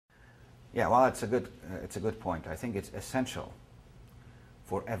Yeah, well, it's a good point. I think it's essential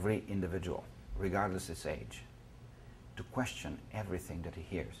for every individual, regardless his age, to question everything that he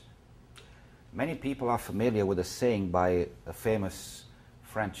hears. Many people are familiar with a saying by a famous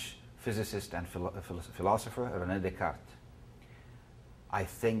French physicist and philosopher, René Descartes. I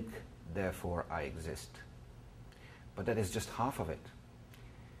think, therefore I exist. But that is just half of it.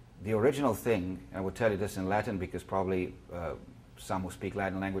 The original thing, and I would tell you this in Latin because probably some who speak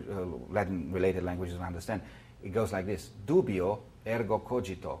Latin-related languages will understand. It goes like this: dubio ergo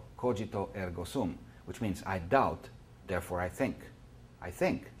cogito, cogito ergo sum, which means I doubt, therefore I think. I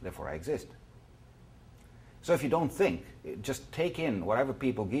think, therefore I exist. So if you don't think, just take in whatever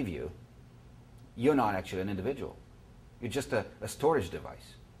people give you, you're not actually an individual. You're just a storage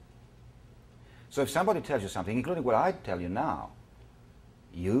device. So if somebody tells you something, including what I tell you now,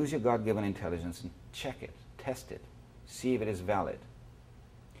 use your God-given intelligence and check it, test it, see if it is valid.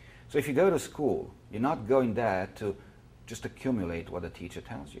 So if you go to school, you're not going there to just accumulate what the teacher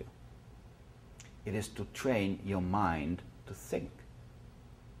tells you. It is to train your mind to think,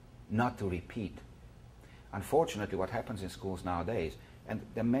 not to repeat. Unfortunately, what happens in schools nowadays, and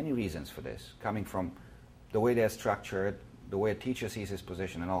there are many reasons for this, coming from the way they're structured, the way a teacher sees his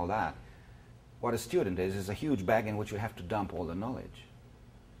position and all that, what a student is a huge bag in which you have to dump all the knowledge.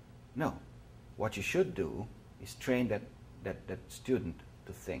 No. What you should do is train that student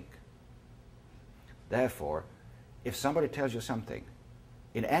to think. Therefore, if somebody tells you something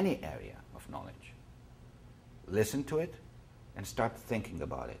in any area of knowledge, listen to it and start thinking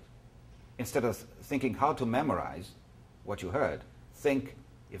about it. Instead of thinking how to memorize what you heard, think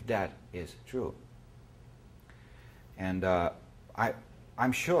if that is true. And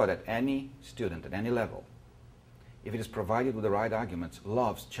I'm sure that any student at any level, if it is provided with the right arguments,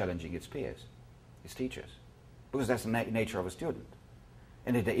 loves challenging its peers, its teachers, because that's the nature of a student.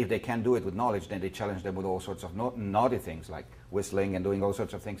 And if they can't do it with knowledge, then they challenge them with all sorts of naughty things like whistling and doing all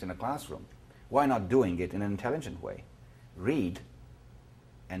sorts of things in a classroom. Why not doing it in an intelligent way? Read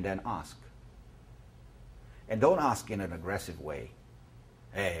and then ask. And don't ask in an aggressive way.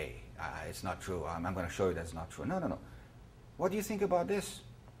 Hey, it's not true. I'm going to show you that's not true. No, no, no. What do you think about this,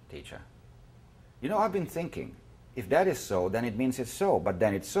 teacher? You know, I've been thinking, if that is so, then it means it's so, but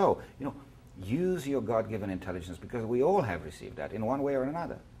then it's so. You know, use your God-given intelligence, because we all have received that in one way or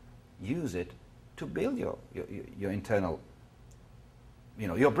another. Use it to build your internal,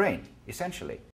 your brain, essentially.